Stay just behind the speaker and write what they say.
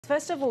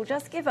First of all,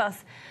 just give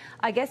us,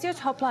 I guess, your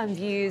top-line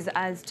views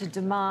as to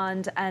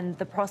demand and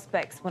the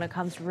prospects when it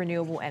comes to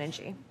renewable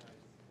energy.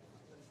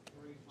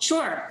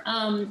 Sure.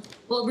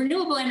 Well,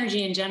 renewable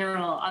energy in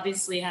general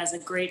obviously has a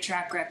great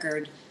track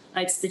record.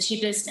 It's the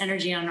cheapest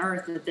energy on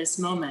Earth at this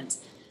moment.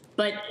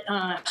 But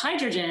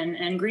hydrogen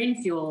and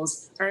green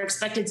fuels are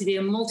expected to be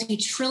a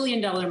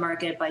multi-trillion-dollar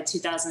market by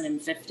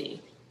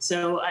 2050.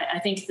 So I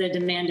think the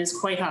demand is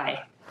quite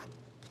high.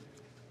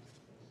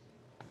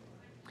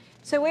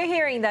 So we're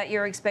hearing that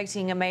you're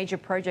expecting a major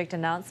project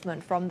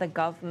announcement from the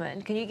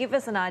government. Can you give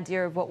us an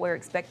idea of what we're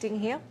expecting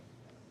here?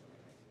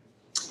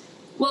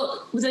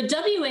 Well, the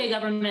WA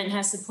government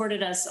has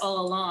supported us all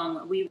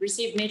along. We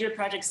received major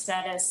project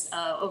status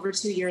over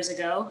 2 years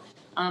ago.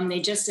 They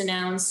just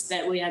announced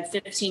that we had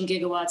 15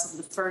 gigawatts of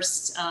the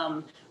first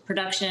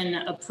production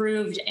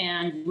approved,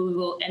 and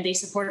they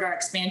supported our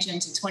expansion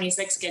to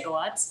 26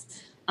 gigawatts.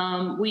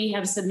 We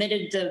have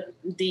submitted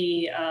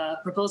the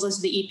proposals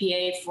to the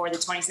EPA for the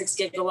 26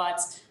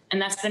 gigawatts,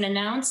 and that's been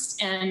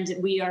announced. And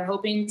we are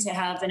hoping to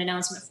have an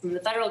announcement from the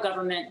federal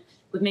government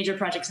with major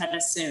project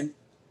status soon.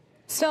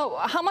 So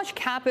how much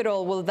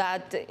capital will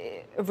that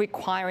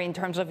require in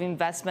terms of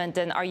investment?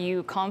 And are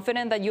you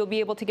confident that you'll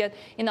be able to get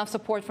enough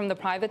support from the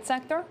private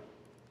sector?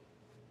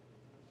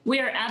 We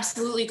are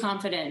absolutely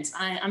confident.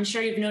 I'm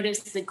sure you've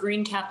noticed that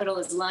green capital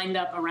is lined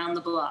up around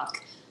the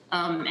block.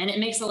 And it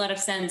makes a lot of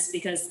sense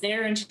because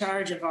they're in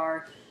charge of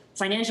our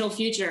financial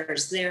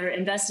futures. They're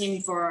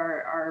investing for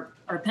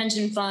our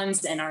pension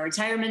funds and our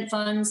retirement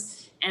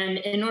funds. And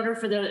in order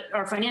for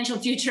our financial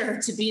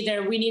future to be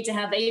there, we need to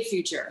have a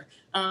future.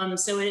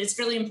 So it's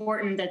really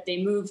important that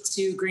they move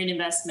to green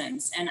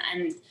investments.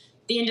 And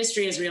the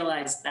industry has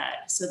realized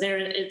that. So there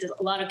is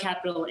a lot of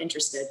capital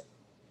interested.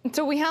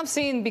 So we have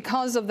seen,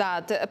 because of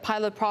that,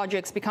 pilot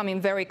projects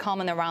becoming very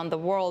common around the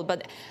world.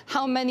 But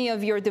how many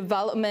of your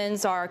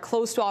developments are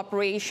close to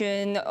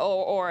operation,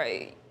 or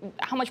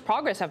how much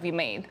progress have you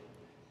made?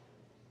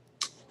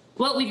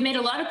 Well, we've made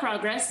a lot of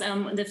progress.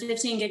 The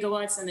 15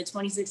 gigawatts and the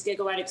 26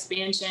 gigawatt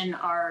expansion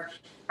are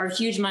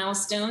huge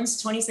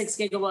milestones. 26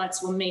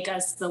 gigawatts will make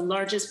us the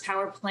largest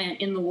power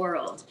plant in the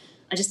world.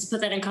 Just to put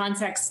that in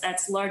context,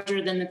 that's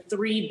larger than the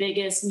 3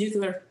 biggest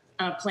nuclear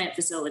plant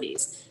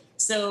facilities.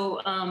 So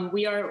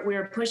we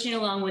are pushing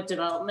along with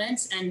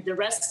development, and the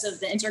rest of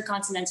the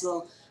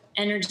InterContinental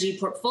Energy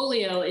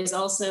portfolio is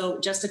also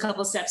just a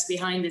couple steps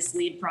behind this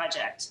lead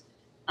project.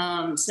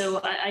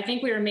 So I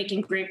think we are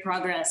making great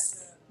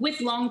progress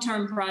with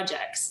long-term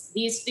projects.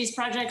 These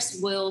projects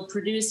will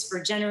produce for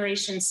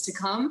generations to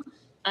come.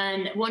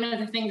 And one of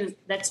the things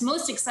that's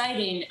most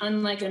exciting,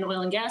 unlike an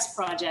oil and gas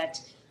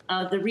project,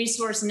 the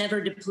resource never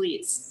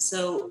depletes.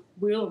 So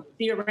we'll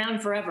be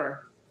around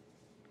forever.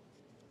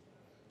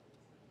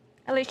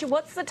 Alicia,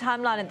 what's the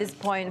timeline at this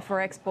point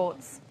for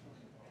exports?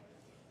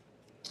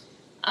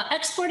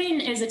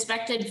 Exporting is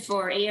expected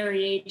for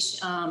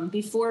AREH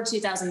before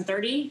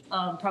 2030,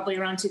 probably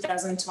around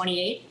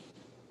 2028.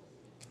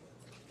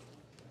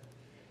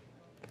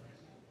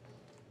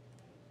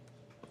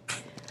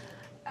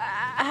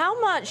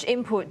 How much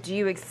input do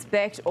you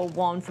expect or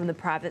want from the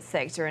private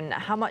sector, and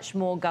how much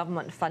more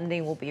government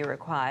funding will be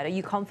required? Are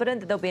you confident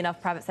that there'll be enough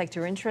private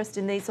sector interest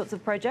in these sorts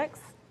of projects?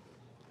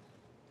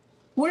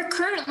 We're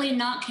currently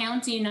not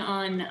counting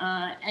on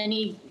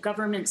any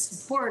government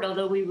support,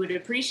 although we would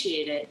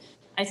appreciate it.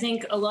 I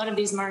think a lot of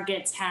these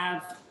markets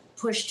have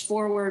pushed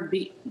forward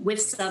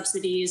with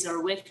subsidies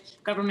or with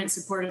government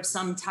support of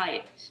some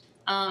type.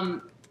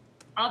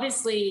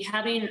 Obviously,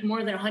 having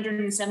more than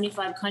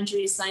 175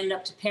 countries signed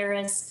up to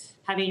Paris,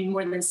 having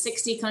more than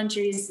 60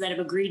 countries that have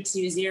agreed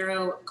to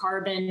zero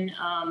carbon,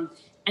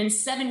 and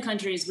 7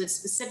 countries with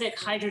specific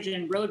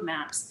hydrogen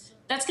roadmaps,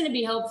 that's going to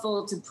be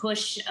helpful to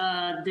push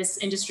this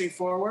industry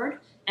forward.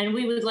 And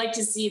we would like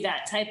to see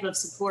that type of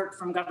support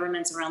from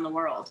governments around the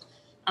world.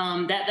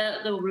 That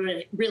will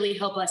really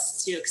help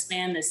us to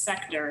expand this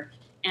sector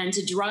and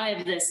to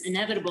drive this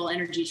inevitable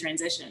energy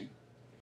transition.